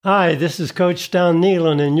Hi, this is Coach Don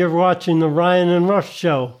Nealon, and you're watching the Ryan and Rush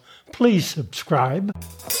Show. Please subscribe.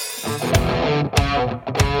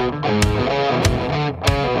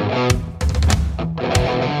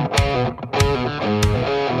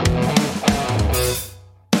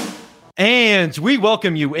 And we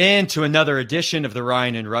welcome you into another edition of the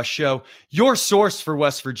Ryan and Rush Show, your source for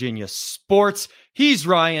West Virginia sports. He's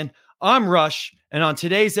Ryan, I'm Rush, and on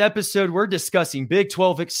today's episode, we're discussing Big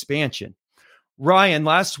 12 expansion. Ryan,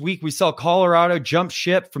 last week we saw Colorado jump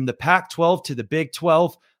ship from the Pac-12 to the Big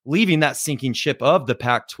 12, leaving that sinking ship of the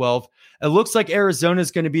Pac-12. It looks like Arizona is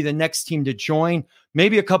going to be the next team to join,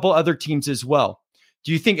 maybe a couple other teams as well.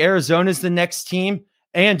 Do you think Arizona is the next team?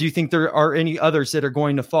 And do you think there are any others that are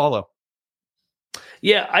going to follow?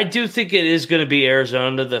 Yeah, I do think it is going to be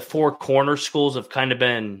Arizona. The four corner schools have kind of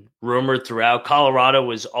been rumored throughout. Colorado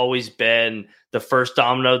has always been the first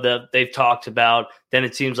domino that they've talked about. Then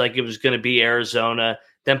it seems like it was going to be Arizona.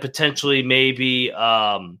 Then potentially maybe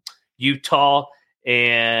Utah.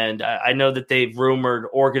 And I know that they've rumored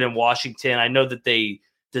Oregon and Washington. I know that they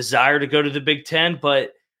desire to go to the Big Ten,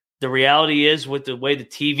 but the reality is with the way the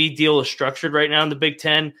TV deal is structured right now in the Big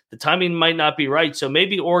Ten, the timing might not be right. So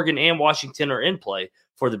maybe Oregon and Washington are in play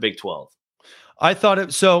for the Big 12. I thought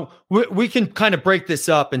it. So we can kind of break this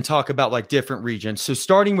up and talk about like different regions. So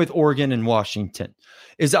starting with Oregon and Washington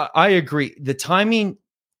is I agree. The timing,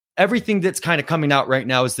 everything that's kind of coming out right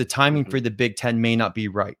now is the timing for the Big Ten may not be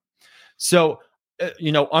right. So,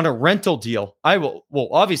 on a rental deal,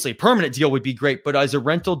 obviously a permanent deal would be great, but as a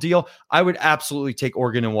rental deal, I would absolutely take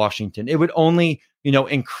Oregon and Washington. It would only,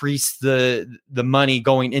 increase the money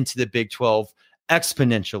going into the Big 12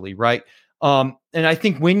 exponentially, right? And I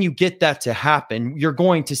think when you get that to happen, you're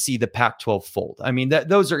going to see the Pac-12 fold. I mean,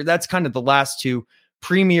 that's kind of the last two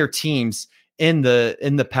premier teams in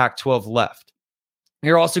the Pac-12 left.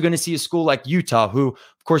 You're also going to see a school like Utah, who,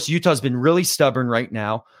 of course, Utah's been really stubborn right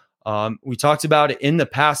now. We talked about it in the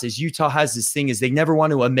past is Utah has this thing is they never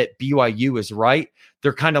want to admit BYU is right.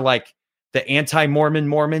 They're kind of like the anti-Mormon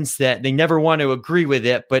Mormons that they never want to agree with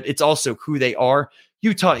it, but it's also who they are.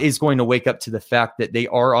 Utah is going to wake up to the fact that they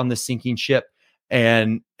are on the sinking ship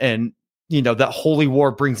and that holy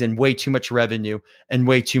war brings in way too much revenue and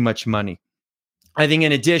way too much money. I think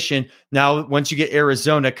in addition, now once you get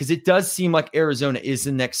Arizona, because it does seem like Arizona is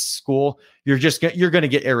the next school, you're going to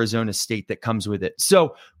get Arizona State that comes with it.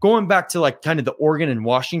 So going back to like kind of the Oregon and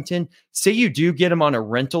Washington, say you do get them on a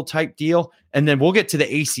rental type deal, and then we'll get to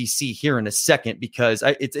the ACC here in a second because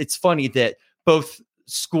it's funny that both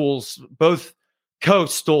schools, both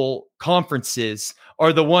coastal conferences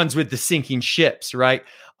are the ones with the sinking ships, right?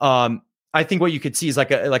 I think what you could see is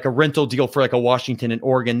like a rental deal for like a Washington and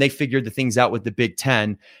Oregon. They figured the things out with the Big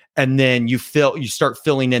Ten, and then you start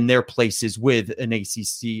filling in their places with an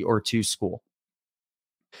ACC or two school.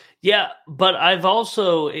 Yeah, but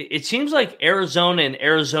it seems like Arizona and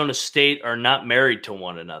Arizona State are not married to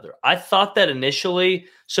one another. I thought that initially.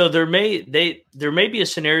 So there may be a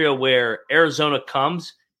scenario where Arizona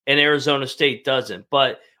comes and Arizona State doesn't,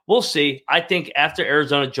 but we'll see. I think after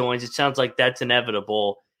Arizona joins, it sounds like that's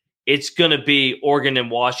inevitable. It's going to be Oregon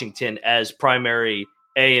and Washington as primary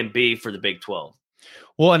A and B for the Big 12.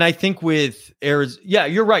 Well, and I think with Arizona, yeah,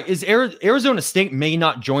 you're right. Arizona State may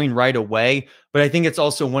not join right away, but I think it's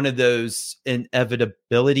also one of those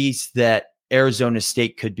inevitabilities that Arizona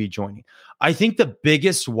State could be joining. I think the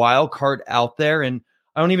biggest wild card out there, and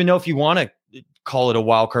I don't even know if you want to call it a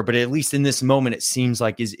wild card, but at least in this moment, it seems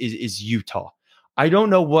like is Utah. I don't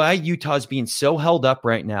know why Utah is being so held up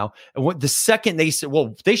right now. And what the second they said,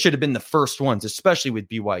 well, they should have been the first ones, especially with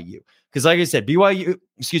BYU. Because like I said,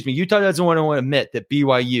 Utah doesn't want to admit that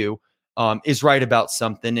BYU is right about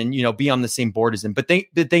something and, be on the same board as them, but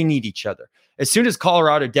they need each other. As soon as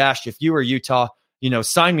Colorado dashed, if you were Utah,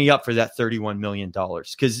 sign me up for that $31 million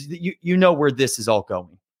because you know where this is all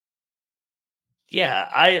going. Yeah,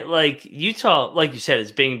 I like Utah, like you said,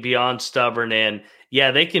 is being beyond stubborn. And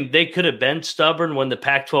yeah, they could have been stubborn when the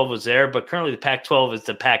Pac-12 was there, but currently the Pac-12 is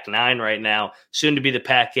the Pac-9 right now, soon to be the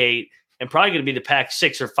Pac-8, and probably going to be the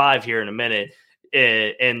Pac-6 or 5 here in a minute,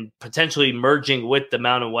 and potentially merging with the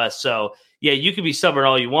Mountain West. So yeah, you can be stubborn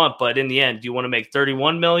all you want, but in the end, do you want to make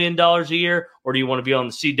 $31 million a year, or do you want to be on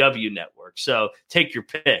the CW network? So take your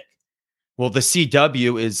pick. Well, the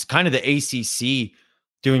CW is kind of the ACC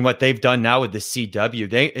doing what they've done now with the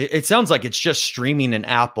CW. It sounds like it's just streaming and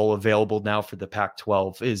Apple available now for the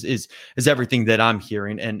Pac-12 is everything that I'm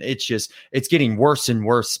hearing. And it's getting worse and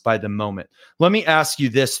worse by the moment. Let me ask you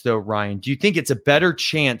this though, Ryan, do you think it's a better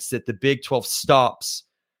chance that the Big 12 stops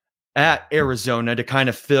at Arizona to kind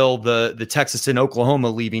of fill the Texas and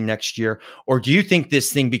Oklahoma leaving next year? Or do you think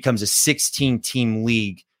this thing becomes a 16-team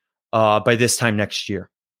league by this time next year?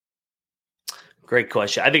 Great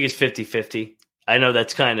question. I think it's 50-50. I know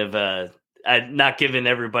that's kind of not giving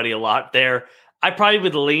everybody a lot there. I probably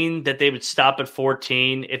would lean that they would stop at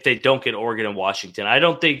 14 if they don't get Oregon and Washington. I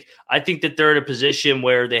think that they're in a position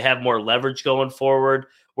where they have more leverage going forward,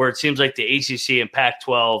 where it seems like the ACC and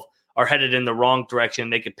Pac-12 are headed in the wrong direction.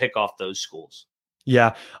 They could pick off those schools.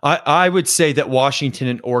 Yeah, I would say that Washington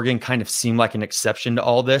and Oregon kind of seem like an exception to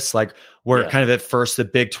all this. Like where kind of at first the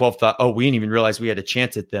Big 12 thought, oh, we didn't even realize we had a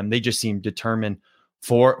chance at them. They just seemed determined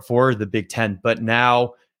for the Big 10. But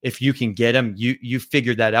now if you can get them, you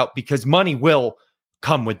figure that out because money will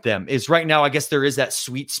come with them. Is right now, I guess there is that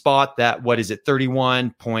sweet spot that, what is it,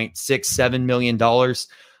 $31.67 million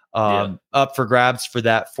up for grabs for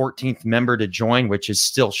that 14th member to join, which is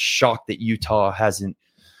still shocked that Utah hasn't.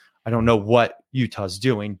 I don't know what Utah's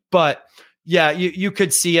doing, but yeah, you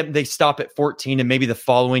could see it. They stop at 14 and maybe the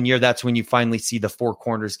following year, that's when you finally see the four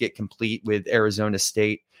corners get complete with Arizona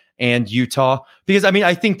State and Utah. Because I mean,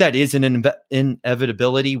 I think that is an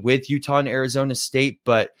inevitability with Utah and Arizona State,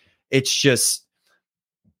 but it's just,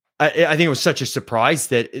 I think it was such a surprise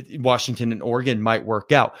that Washington and Oregon might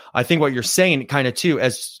work out. I think what you're saying kind of too,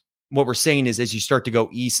 as what we're saying is as you start to go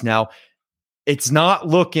east now, it's not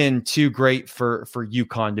looking too great for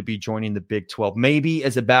UConn to be joining the Big 12, maybe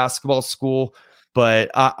as a basketball school.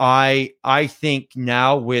 But I think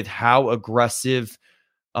now with how aggressive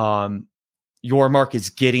Yormark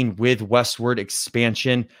is getting with westward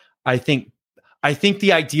expansion, I think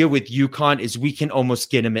the idea with UConn is we can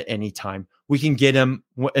almost get him at any time. We can get him.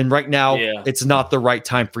 And right now it's not the right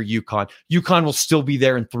time for UConn. UConn will still be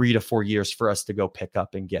there in 3 to 4 years for us to go pick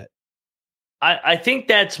up and get. I think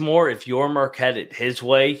that's more if Yormark had it his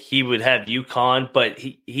way, he would have UConn, but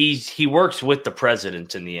he works with the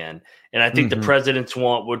presidents in the end. And I think the presidents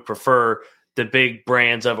would prefer the big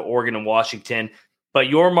brands of Oregon and Washington. But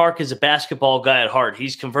Yormark is a basketball guy at heart.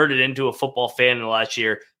 He's converted into a football fan in the last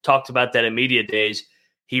year, talked about that at media days.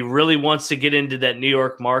 He really wants to get into that New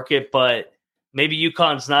York market, but maybe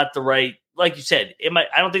UConn's not the right, like you said,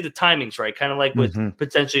 I don't think the timing's right, kind of like with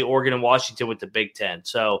potentially Oregon and Washington with the Big Ten.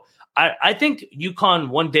 So I think UConn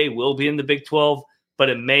one day will be in the Big 12, but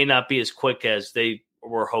it may not be as quick as they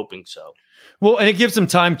were hoping so. Well, and it gives them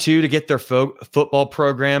time, too, to get their football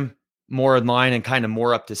program more in line and kind of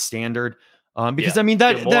more up to standard. Because, I mean,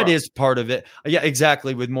 that is part of it. Yeah,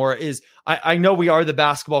 exactly. With more is I know we are the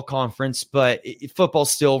basketball conference, but football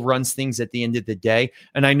still runs things at the end of the day.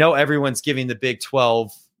 And I know everyone's giving the Big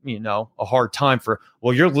 12 a hard time for,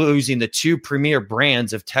 well, you're losing the two premier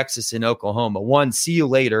brands of Texas and Oklahoma. One, see you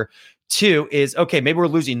later. Two is, okay, maybe we're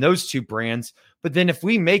losing those two brands, but then if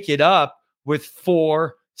we make it up with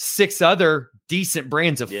 4-6 other decent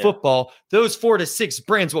brands of football, those 4 to 6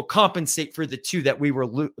 brands will compensate for the two that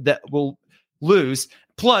that will lose.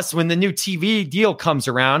 Plus, when the new TV deal comes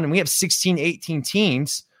around and we have 16, 18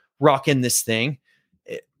 teams rocking this thing,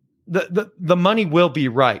 the money will be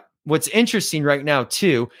right. What's interesting right now,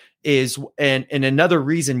 too, is and another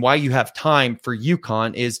reason why you have time for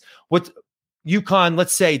UConn is what UConn,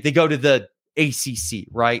 let's say they go to the ACC,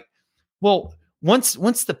 right? Well, once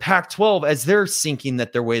the Pac-12, as they're sinking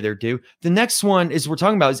that their way they're due, the next one is we're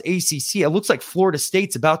talking about is ACC. It looks like Florida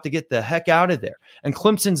State's about to get the heck out of there, and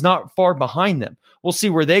Clemson's not far behind them. We'll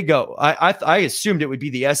see where they go. I assumed it would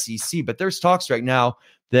be the SEC, but there's talks right now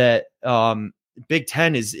that Big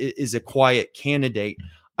Ten is a quiet candidate.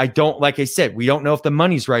 Like I said, we don't know if the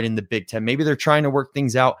money's right in the Big Ten. Maybe they're trying to work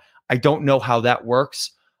things out. I don't know how that works.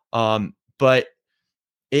 But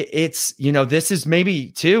it's, this is maybe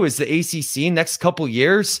too, is the ACC next couple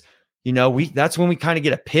years, that's when we kind of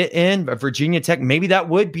get a Pitt in, but Virginia Tech, maybe that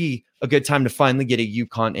would be a good time to finally get a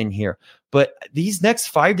UConn in here. But these next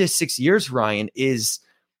 5 to 6 years, Ryan, the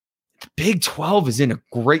Big 12 is in a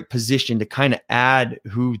great position to kind of add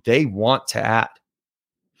who they want to add.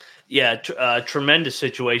 Yeah, tremendous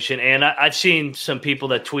situation. And I've seen some people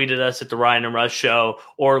that tweeted us at the Ryan and Rush show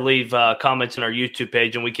or leave comments on our YouTube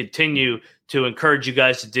page, and we continue to encourage you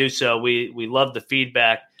guys to do so. We love the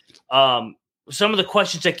feedback. Some of the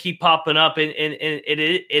questions that keep popping up, and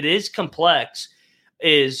it is complex,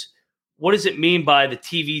 is what does it mean by the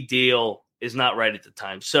TV deal is not right at the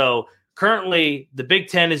time? So currently the Big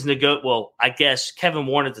Ten is I guess Kevin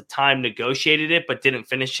Warren at the time negotiated it, but didn't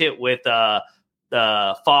finish it with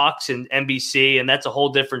Fox and NBC, and that's a whole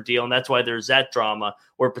different deal, and that's why there's that drama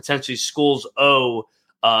where potentially schools owe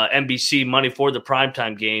NBC money for the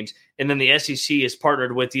primetime games, and then the SEC is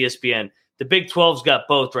partnered with ESPN. The Big 12's got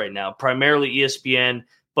both right now, primarily ESPN,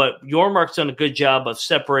 but Yormark's done a good job of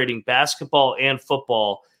separating basketball and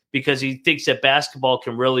football because he thinks that basketball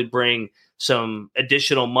can really bring some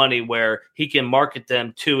additional money where he can market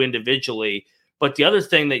them to individually. But the other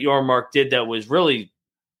thing that Yormark did that was really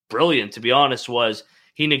brilliant, to be honest, was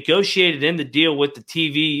he negotiated in the deal with the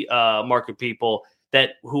TV market people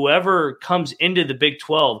that whoever comes into the Big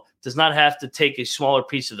 12 does not have to take a smaller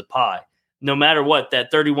piece of the pie. No matter what,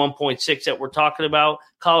 that 31.6 that we're talking about,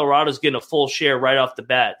 Colorado's getting a full share right off the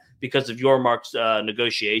bat because of Yormark's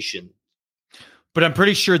negotiation. But I'm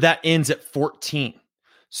pretty sure that ends at 14.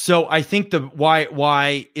 So I think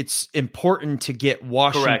why it's important to get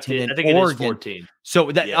Washington and Oregon. It is 14.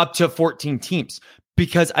 So that up to 14 teams,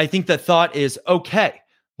 because I think the thought is, okay,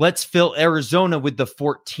 let's fill Arizona with the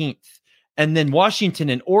 14th. And then Washington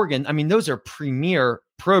and Oregon, I mean, those are premier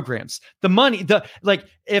programs. The money,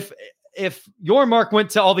 if Yormark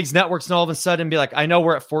went to all these networks and all of a sudden be like, I know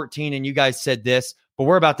we're at 14 and you guys said this, but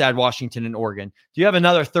we're about to add Washington and Oregon. Do you have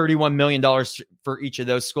another $31 million for each of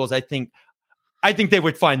those schools? I think they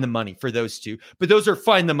would find the money for those two, but those are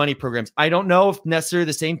find the money programs. I don't know if necessarily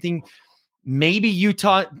the same thing. Maybe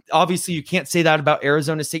Utah, obviously you can't say that about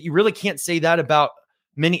Arizona State. You really can't say that about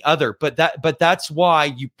many other, but that's why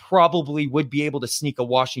you probably would be able to sneak a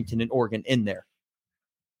Washington and Oregon in there.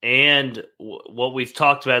 And what we've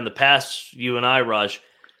talked about in the past, you and I, Raj,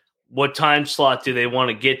 what time slot do they want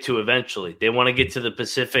to get to eventually? They want to get to the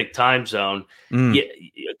Pacific time zone. Yeah,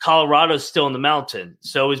 Colorado's still in the mountain.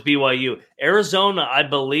 So is BYU. Arizona, I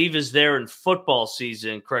believe, is there in football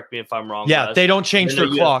season. Correct me if I'm wrong. Yeah, they don't change their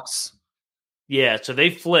clocks. Yeah, so they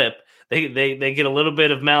flip. They get a little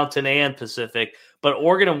bit of mountain and Pacific. But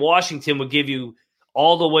Oregon and Washington would give you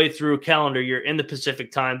all the way through a calendar year in the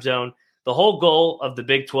Pacific time zone. The whole goal of the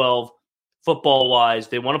Big 12, football-wise,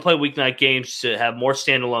 they want to play weeknight games to have more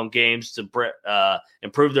standalone games to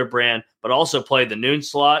improve their brand, but also play the noon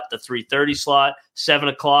slot, the 3:30 slot, 7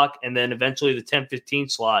 o'clock, and then eventually the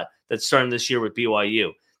 10:15 slot that's starting this year with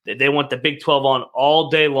BYU. They want the Big 12 on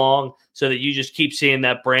all day long so that you just keep seeing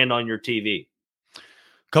that brand on your TV.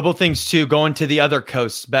 Couple of things too, going to the other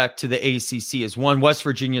coasts, back to the ACC, is one, West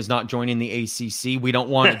Virginia is not joining the ACC. We don't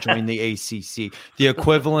want to join the ACC. The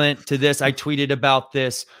equivalent to this, I tweeted about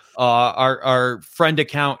this. Our friend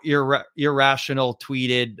account, Irrational,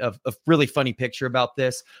 tweeted a really funny picture about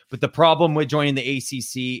this. But the problem with joining the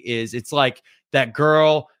ACC is it's like that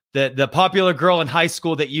girl, the popular girl in high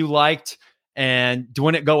school that you liked, and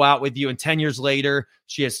wouldn't go out with you. And 10 years later,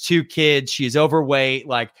 she has 2 kids. She is overweight.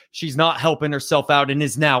 Like, she's not helping herself out and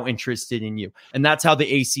is now interested in you. And that's how the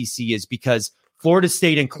ACC is, because Florida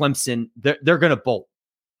State and Clemson, they're going to bolt.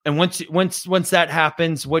 And once that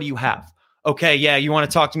happens, what do you have? Okay, yeah, you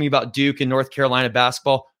want to talk to me about Duke and North Carolina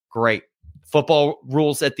basketball? Great. Football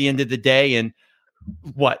rules at the end of the day. And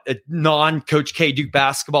what, a non-Coach K Duke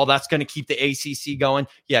basketball, that's going to keep the ACC going?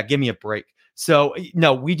 Yeah, give me a break. So,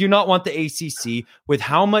 no, we do not want the ACC with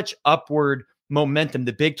how much upward momentum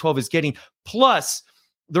the Big 12 is getting. Plus,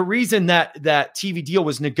 the reason that TV deal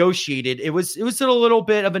was negotiated, it was at a little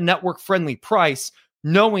bit of a network-friendly price,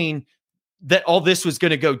 knowing that all this was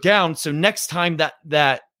going to go down. So next time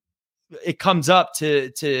that it comes up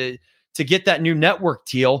to get that new network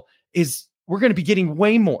deal, is we're going to be getting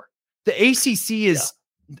way more. The ACC is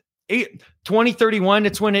 2031.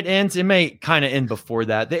 It's when it ends. It may kind of end before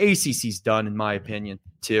that. The ACC's done, in my opinion,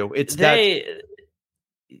 too. The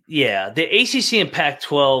ACC and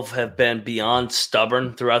Pac-12 have been beyond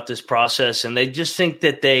stubborn throughout this process, and they just think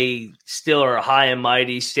that they still are high and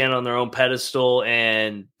mighty, stand on their own pedestal,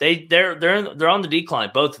 and they're on the decline.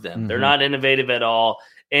 Both of them. Mm-hmm. They're not innovative at all.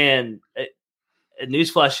 And a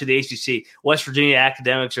newsflash to the ACC: West Virginia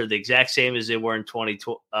academics are the exact same as they were in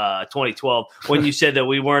 2012 when you said that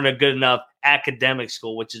we weren't a good enough academic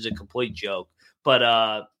school, which is a complete joke. But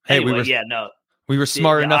anyway, we were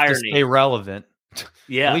smart enough to stay relevant.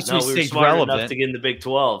 Yeah, at least we were smart relevant enough to get in the Big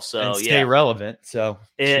 12. So stay relevant. So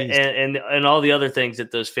and all the other things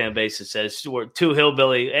that those fan bases says, we're too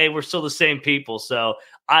hillbilly. Hey, we're still the same people. So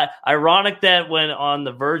ironic that when on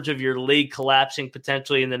the verge of your league collapsing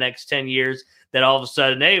potentially in the next 10 years, that all of a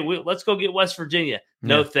sudden, hey, let's go get West Virginia.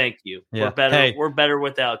 No, thank you. Yeah. We're better. Hey, we're better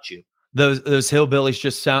without you. Those hillbillies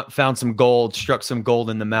just found some gold, struck some gold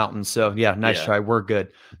in the mountains. So nice try. We're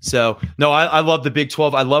good. So no, I love the Big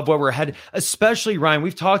 12. I love where we're headed, especially Ryan.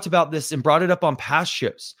 We've talked about this and brought it up on past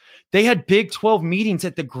shows. They had Big 12 meetings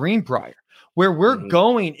at the Greenbrier, where we're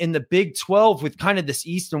going in the Big 12 with kind of this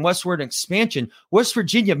east and westward expansion. West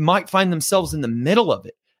Virginia might find themselves in the middle of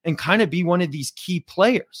it and kind of be one of these key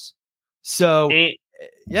players. So we're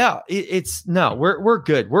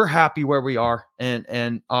good. We're happy where we are.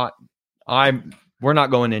 And we're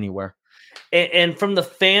not going anywhere. And from the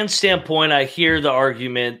fan standpoint, I hear the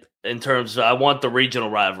argument in terms of, I want the regional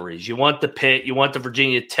rivalries. You want the Pitt, you want the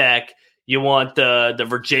Virginia Tech, You want the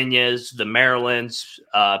Virginias, the Marylands,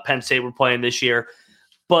 Penn State we're playing this year.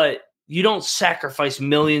 But you don't sacrifice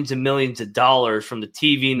millions and millions of dollars from the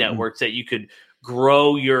TV networks that you could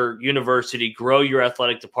grow your university, grow your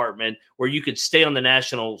athletic department, where you could stay on the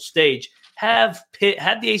national stage, have the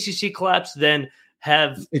ACC collapse, then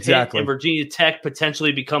have Pitt and Virginia Tech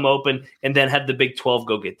potentially become open, and then have the Big 12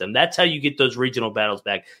 go get them. That's how you get those regional battles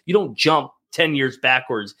back. You don't jump 10 years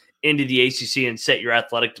backwards into the ACC and set your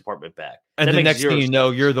athletic department back. And that the next thing you know,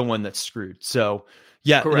 you're the one that's screwed. So,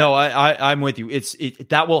 yeah, correct. No, I'm with you.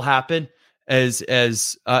 That will happen.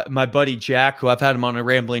 As my buddy Jack, who I've had him on a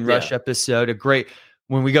Rambling Rush episode,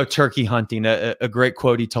 when we go turkey hunting, a great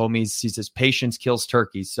quote he told me, he says, patience kills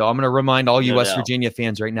turkeys. So I'm going to remind all you West Virginia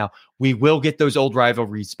fans right now, we will get those old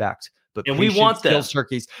rivalries back, but and we want them. Kills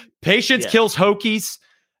turkeys. Patience kills Hokies,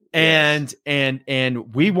 and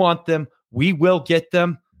we want them. We will get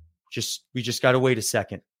them. We just got to wait a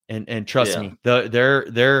second and trust me.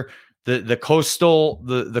 The coastal,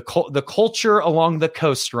 the culture along the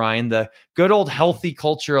coast, Ryan, the good old healthy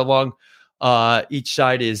culture along each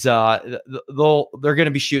side is they're going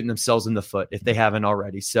to be shooting themselves in the foot if they haven't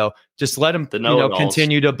already. So just let them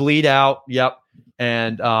continue to bleed out. Yep.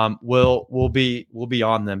 And we'll be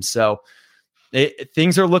on them. So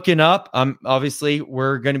things are looking up. Obviously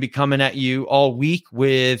we're going to be coming at you all week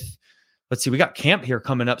with, let's see, we got camp here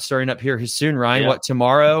coming up, starting up here soon, Ryan. What,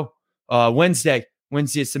 tomorrow? Wednesday,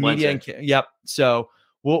 it's the media. Yep. So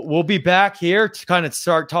we'll be back here to kind of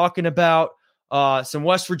start talking about some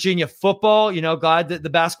West Virginia football. Glad that the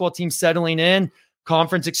basketball team's settling in.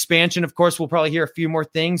 Conference expansion, of course, we'll probably hear a few more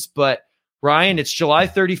things. But Ryan, it's July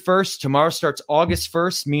 31st. Tomorrow starts August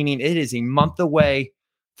 1st, meaning it is a month away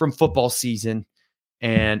from football season.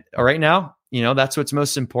 And right now, that's what's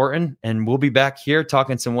most important. And we'll be back here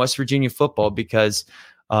talking some West Virginia football because,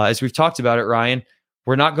 as we've talked about it, Ryan,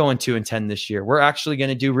 we're not going 2-10 this year. We're actually going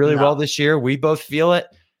to do really well this year. We both feel it,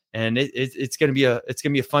 and it's going to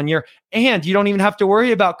be a fun year. And you don't even have to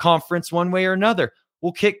worry about conference one way or another.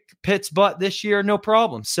 We'll kick Pitt's butt this year, no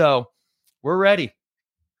problem. So we're ready.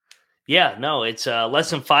 Yeah, no, it's less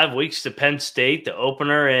than 5 weeks to Penn State, the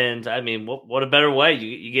opener, and I mean, what a better way?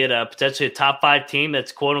 You get potentially a top 5 team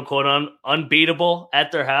that's quote unquote unbeatable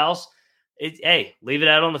at their house. Leave it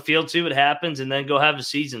out on the field, see what happens, and then go have a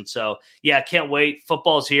season. So, yeah, I can't wait.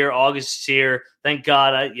 Football's here. August is here. Thank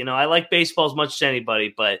God. I like baseball as much as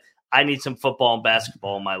anybody, but I need some football and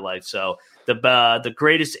basketball in my life. So the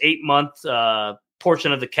greatest 8-month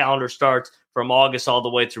portion of the calendar starts from August all the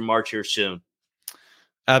way through March here soon.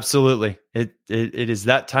 Absolutely. It is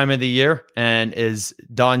that time of the year. And as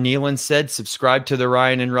Don Nealon said, subscribe to the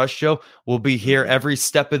Ryan and Rush Show. We'll be here every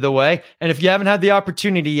step of the way. And if you haven't had the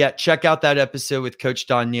opportunity yet, check out that episode with Coach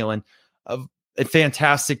Don Nealon. A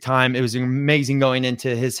fantastic time. It was amazing going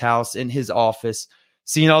into his house, in his office,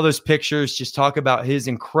 seeing all those pictures, just talk about his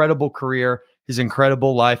incredible career, his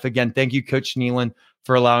incredible life. Again, thank you, Coach Nealon,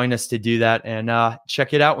 for allowing us to do that. And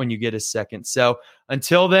check it out when you get a second. So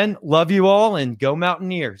until then, love you all and go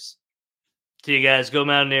Mountaineers. See you guys. Go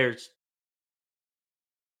Mountaineers.